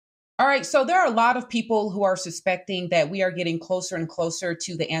All right, so there are a lot of people who are suspecting that we are getting closer and closer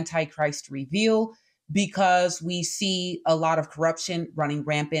to the Antichrist reveal because we see a lot of corruption running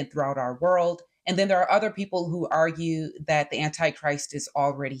rampant throughout our world. And then there are other people who argue that the Antichrist is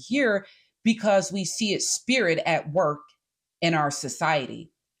already here because we see its spirit at work in our society.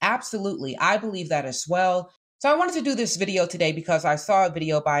 Absolutely, I believe that as well. So I wanted to do this video today because I saw a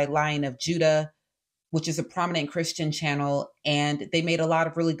video by Lion of Judah, which is a prominent Christian channel. And they made a lot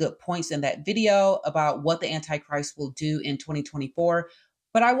of really good points in that video about what the Antichrist will do in 2024.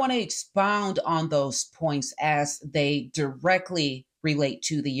 But I want to expound on those points as they directly relate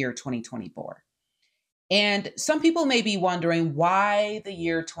to the year 2024. And some people may be wondering why the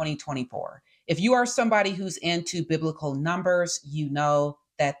year 2024. If you are somebody who's into biblical numbers, you know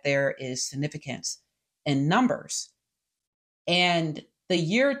that there is significance in numbers. And the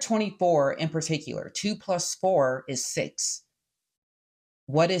year 24 in particular, 2 plus 4 is 6.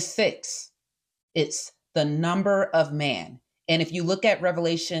 What is 6? It's the number of man. And if you look at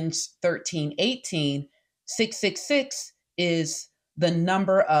Revelations 13:18, 666 is the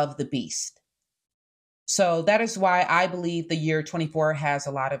number of the beast. So that is why I believe the year 24 has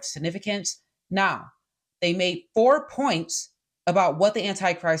a lot of significance. Now, they made 4 points about what the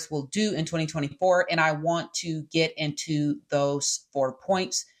Antichrist will do in 2024. And I want to get into those 4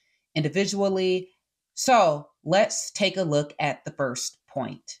 points individually. So let's take a look at the first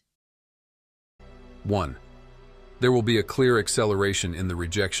point. 1. There will be a clear acceleration in the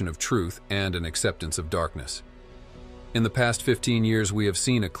rejection of truth and an acceptance of darkness. In the past 15 years, we have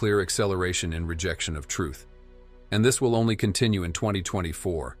seen a clear acceleration in rejection of truth, and this will only continue in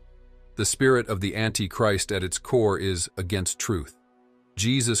 2024. The spirit of the Antichrist at its core is against truth.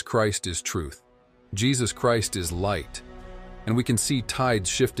 Jesus Christ is truth. Jesus Christ is light. And we can see tides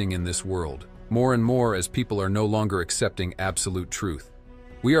shifting in this world, more and more as people are no longer accepting absolute truth.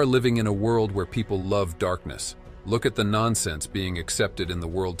 We are living in a world where people love darkness. Look at the nonsense being accepted in the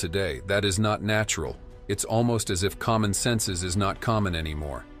world today. That is not natural. It's almost as if common sense is not common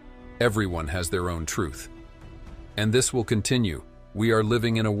anymore. Everyone has their own truth. And this will continue. We are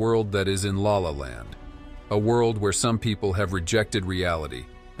living in a world that is in La La Land, a world where some people have rejected reality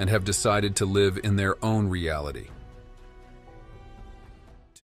and have decided to live in their own reality.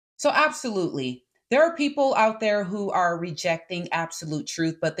 So absolutely, there are people out there who are rejecting absolute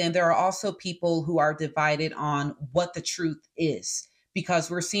truth, but then there are also people who are divided on what the truth is, because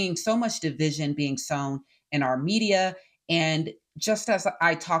we're seeing so much division being sown in our media. And just as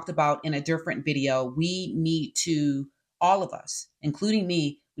I talked about in a different video, we need to, all of us, including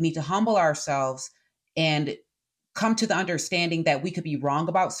me, we need to humble ourselves and come to the understanding that we could be wrong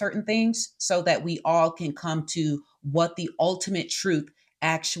about certain things so that we all can come to what the ultimate truth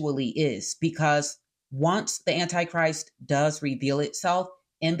actually is. Because once the Antichrist does reveal itself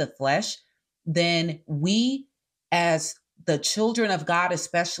in the flesh, then we, as the children of God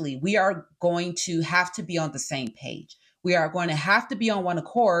especially, we are going to have to be on the same page. We are going to have to be on one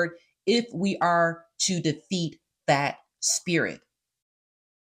accord if we are to defeat that spirit.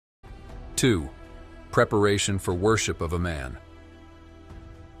 2. Preparation for worship of a man.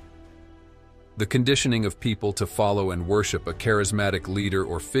 The conditioning of people to follow and worship a charismatic leader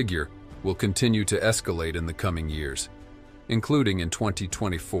or figure will continue to escalate in the coming years, including in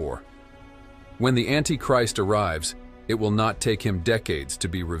 2024. When the Antichrist arrives, it will not take him decades to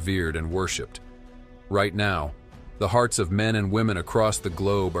be revered and worshipped. Right now, the hearts of men and women across the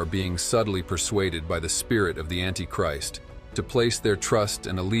globe are being subtly persuaded by the spirit of the Antichrist to place their trust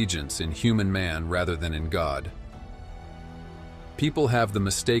and allegiance in human man rather than in God. People have the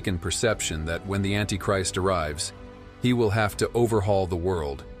mistaken perception that when the Antichrist arrives, he will have to overhaul the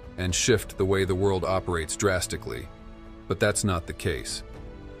world and shift the way the world operates drastically. But that's not the case.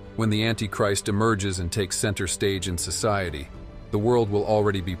 When the Antichrist emerges and takes center stage in society, the world will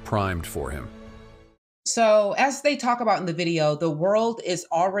already be primed for him. So as they talk about in the video, the world is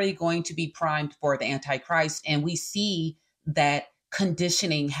already going to be primed for the Antichrist. And we see that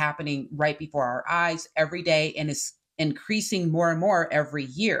conditioning happening right before our eyes every day, and it's increasing more and more every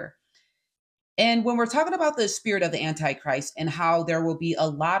year. And when we're talking about the spirit of the Antichrist and how there will be a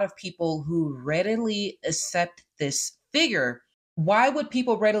lot of people who readily accept this figure, why would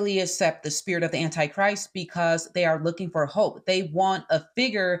people readily accept the spirit of the Antichrist? Because they are looking for hope. They want a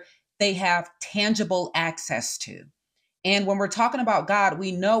figure they have tangible access to. And when we're talking about God,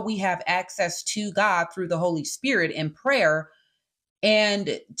 we know we have access to God through the Holy Spirit in prayer.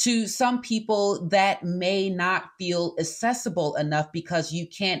 And to some people, that may not feel accessible enough because you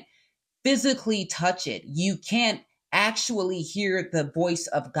can't physically touch it. You can't actually hear the voice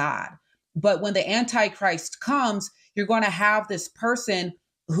of God. But when the Antichrist comes, you're going to have this person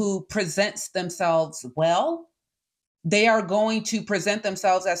who presents themselves well. They are going to present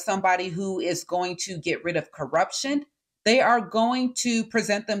themselves as somebody who is going to get rid of corruption. They are going to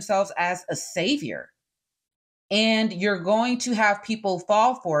present themselves as a savior. And you're going to have people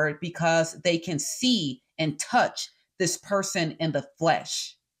fall for it because they can see and touch this person in the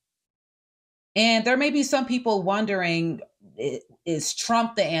flesh. And there may be some people wondering, is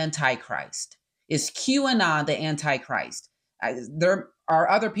Trump the Antichrist? Is QAnon the Antichrist? There are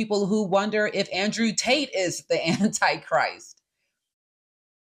other people who wonder if Andrew Tate is the Antichrist.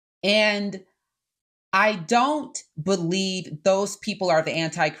 And I don't believe those people are the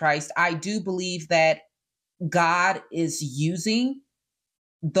Antichrist. I do believe that God is using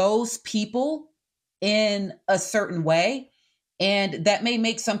those people in a certain way. And that may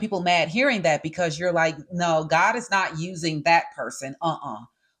make some people mad hearing that, because you're like, no, God is not using that person.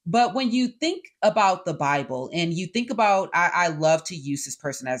 But when you think about the Bible and you think about, I love to use this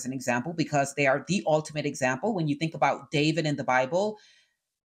person as an example because they are the ultimate example. When you think about David in the Bible,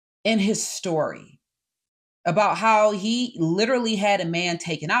 in his story, about how he literally had a man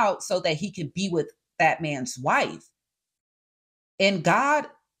taken out so that he could be with that man's wife. And God,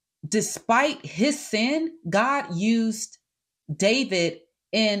 despite his sin, God used David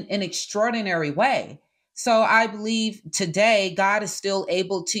in an extraordinary way. So I believe today God is still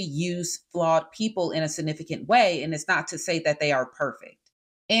able to use flawed people in a significant way. And it's not to say that they are perfect.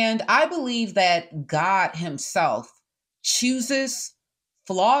 And I believe that God himself chooses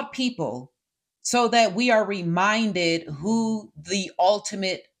flawed people so that we are reminded who the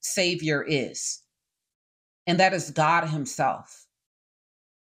ultimate savior is. And that is God himself.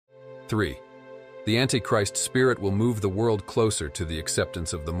 3. The Antichrist spirit will move the world closer to the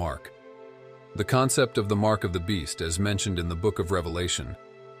acceptance of the mark. The concept of the mark of the beast, as mentioned in the book of Revelation,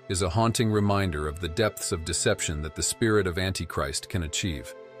 is a haunting reminder of the depths of deception that the spirit of Antichrist can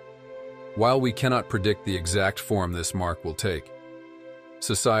achieve. While we cannot predict the exact form this mark will take,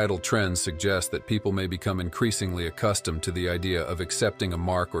 societal trends suggest that people may become increasingly accustomed to the idea of accepting a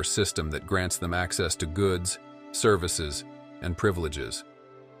mark or system that grants them access to goods, services, and privileges.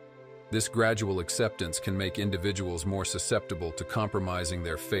 This gradual acceptance can make individuals more susceptible to compromising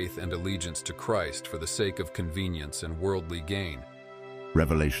their faith and allegiance to Christ for the sake of convenience and worldly gain.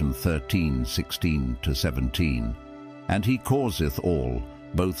 Revelation 13:16-17. And he causeth all,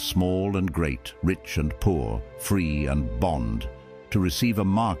 both small and great, rich and poor, free and bond, to receive a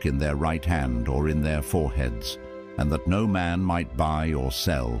mark in their right hand or in their foreheads, and that no man might buy or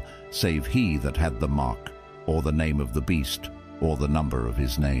sell, save he that had the mark, or the name of the beast, or the number of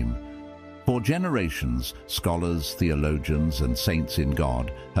his name. For generations, scholars, theologians, and saints in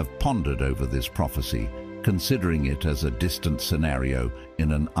God have pondered over this prophecy, considering it as a distant scenario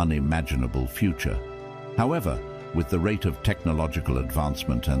in an unimaginable future. However, with the rate of technological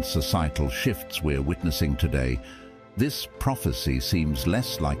advancement and societal shifts we're witnessing today, this prophecy seems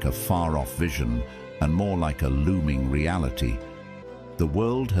less like a far-off vision and more like a looming reality. The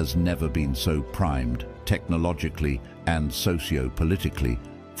world has never been so primed, technologically and socio-politically,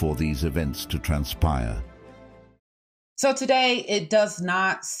 for these events to transpire. So today, it does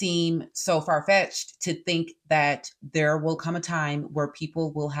not seem so far-fetched to think that there will come a time where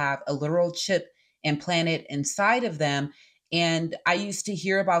people will have a literal chip implanted inside of them. And I used to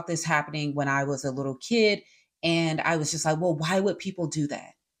hear about this happening when I was a little kid. And I was just like, well, why would people do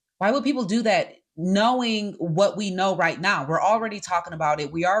that? Why would people do that knowing what we know right now? We're already talking about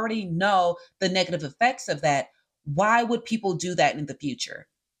it. We already know the negative effects of that. Why would people do that in the future?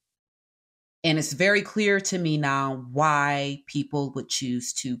 And it's very clear to me now why people would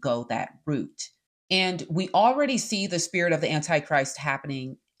choose to go that route. And we already see the spirit of the Antichrist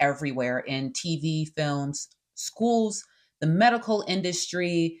happening everywhere in TV, films, schools, the medical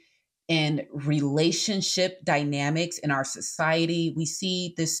industry, and relationship dynamics in our society. We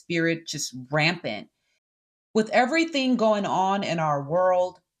see this spirit just rampant. With everything going on in our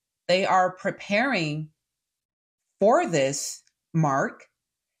world, they are preparing for this mark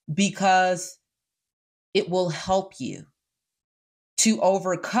because it will help you to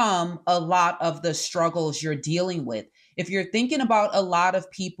overcome a lot of the struggles you're dealing with. If you're thinking about a lot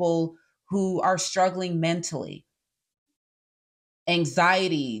of people who are struggling mentally,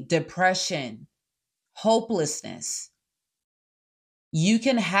 anxiety, depression, hopelessness, you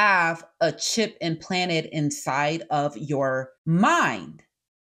can have a chip implanted inside of your mind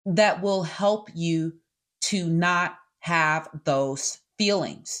that will help you to not have those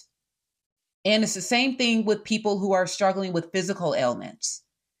feelings. And it's the same thing with people who are struggling with physical ailments.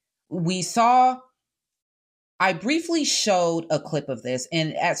 We saw I briefly showed a clip of this,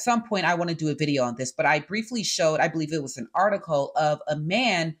 and at some point I want to do a video on this, but I briefly showed, I believe it was an article of a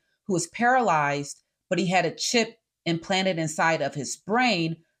man who was paralyzed, but he had a chip implanted inside of his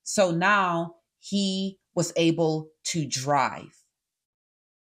brain. So now he was able to drive.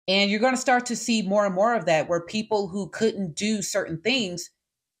 And you're going to start to see more and more of that, where people who couldn't do certain things,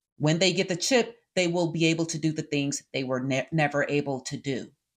 when they get the chip, they will be able to do the things they were never able to do.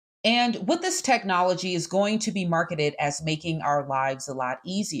 And with this technology is going to be marketed as making our lives a lot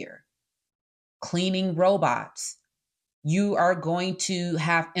easier. Cleaning robots. You are going to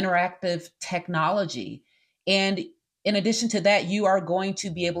have interactive technology. And in addition to that, you are going to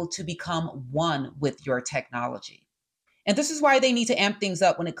be able to become one with your technology. And this is why they need to amp things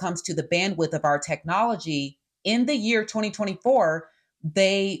up when it comes to the bandwidth of our technology. In the year 2024,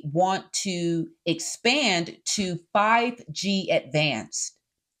 they want to expand to 5G advanced.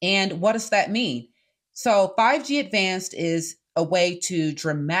 And what does that mean? So 5G advanced is a way to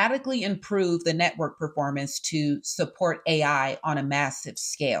dramatically improve the network performance to support AI on a massive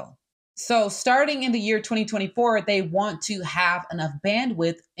scale. So starting in the year 2024, they want to have enough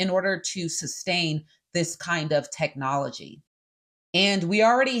bandwidth in order to sustain this kind of technology. And we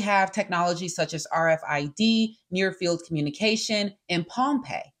already have technology such as RFID, near field communication, and Palm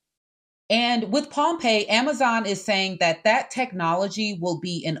Pay. And with Palm Pay, Amazon is saying that that technology will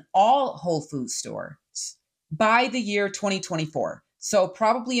be in all Whole Foods stores by the year 2024. So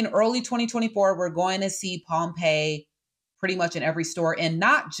probably in early 2024, we're going to see Palm Pay pretty much in every store, and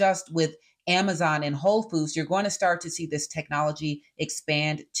not just with Amazon and Whole Foods. You're going to start to see this technology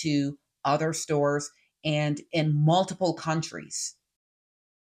expand to other stores and in multiple countries.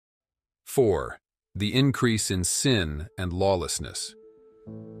 4. The increase in sin and lawlessness.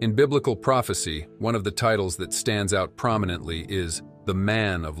 In biblical prophecy, one of the titles that stands out prominently is the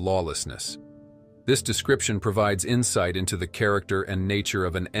man of lawlessness. This description provides insight into the character and nature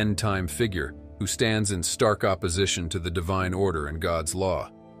of an end-time figure who stands in stark opposition to the divine order and God's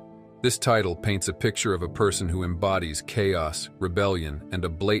law. This title paints a picture of a person who embodies chaos, rebellion, and a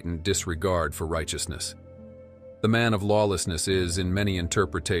blatant disregard for righteousness. The man of lawlessness is, in many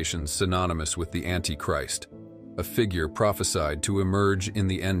interpretations, synonymous with the Antichrist, a figure prophesied to emerge in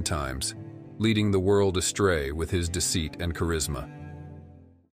the end times, leading the world astray with his deceit and charisma.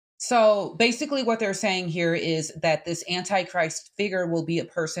 So basically what they're saying here is that this Antichrist figure will be a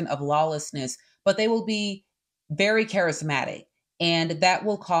person of lawlessness, but they will be very charismatic. And that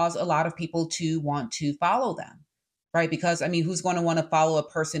will cause a lot of people to want to follow them, right? Because, I mean, who's going to want to follow a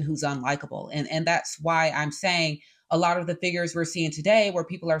person who's unlikable? And that's why I'm saying a lot of the figures we're seeing today where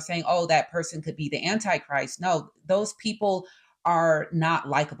people are saying, oh, that person could be the Antichrist. No, those people are not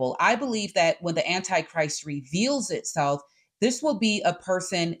likable. I believe that when the Antichrist reveals itself, this will be a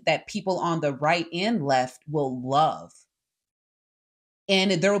person that people on the right and left will love.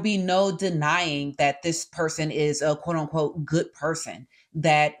 And there will be no denying that this person is a quote unquote good person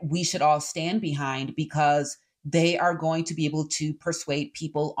that we should all stand behind, because they are going to be able to persuade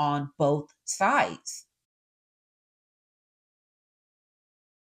people on both sides.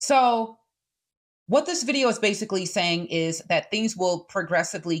 So what this video is basically saying is that things will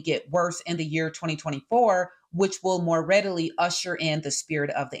progressively get worse in the year 2024, which will more readily usher in the spirit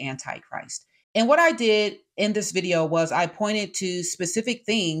of the Antichrist. And what I did in this video was I pointed to specific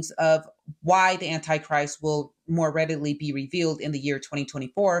things of why the Antichrist will more readily be revealed in the year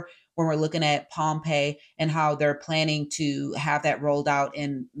 2024, when we're looking at Palm Pay and how they're planning to have that rolled out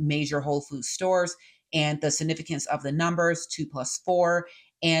in major Whole Foods stores, and the significance of the numbers 2 + 4,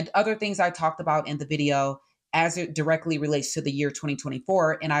 and other things I talked about in the video as it directly relates to the year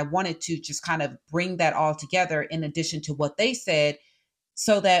 2024. And I wanted to just kind of bring that all together in addition to what they said,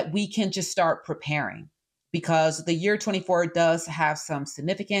 so that we can just start preparing, because the year 24 does have some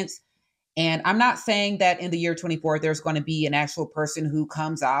significance. And I'm not saying that in the year 24, there's going to be an actual person who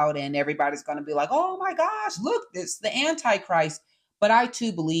comes out and everybody's going to be like, oh my gosh, look, it's the Antichrist. But I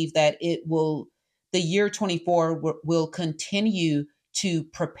too believe that the year 24 will continue to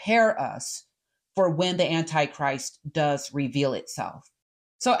prepare us for when the Antichrist does reveal itself.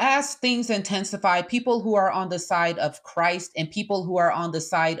 So as things intensify, people who are on the side of Christ and people who are on the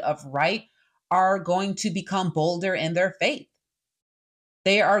side of right are going to become bolder in their faith.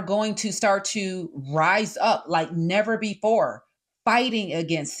 They are going to start to rise up like never before, fighting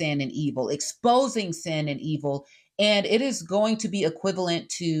against sin and evil, exposing sin and evil. And it is going to be equivalent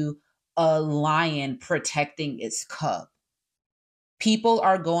to a lion protecting its cub. People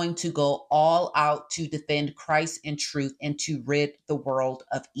are going to go all out to defend Christ and truth and to rid the world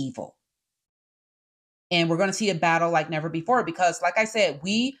of evil. And we're going to see a battle like never before, because like I said,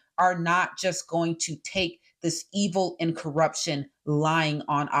 we are not just going to take this evil and corruption lying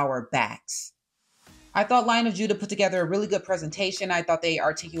on our backs. I thought Lion of Judah put together a really good presentation. I thought they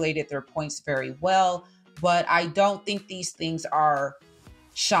articulated their points very well, but I don't think these things are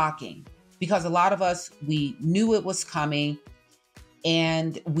shocking because a lot of us, we knew it was coming,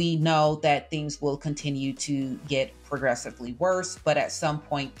 and we know that things will continue to get progressively worse. But at some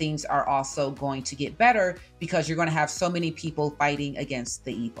point, things are also going to get better because you're going to have so many people fighting against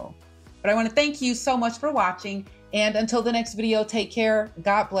the evil. But I want to thank you so much for watching. And until the next video, take care.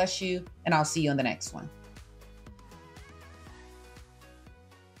 God bless you. And I'll see you in the next one.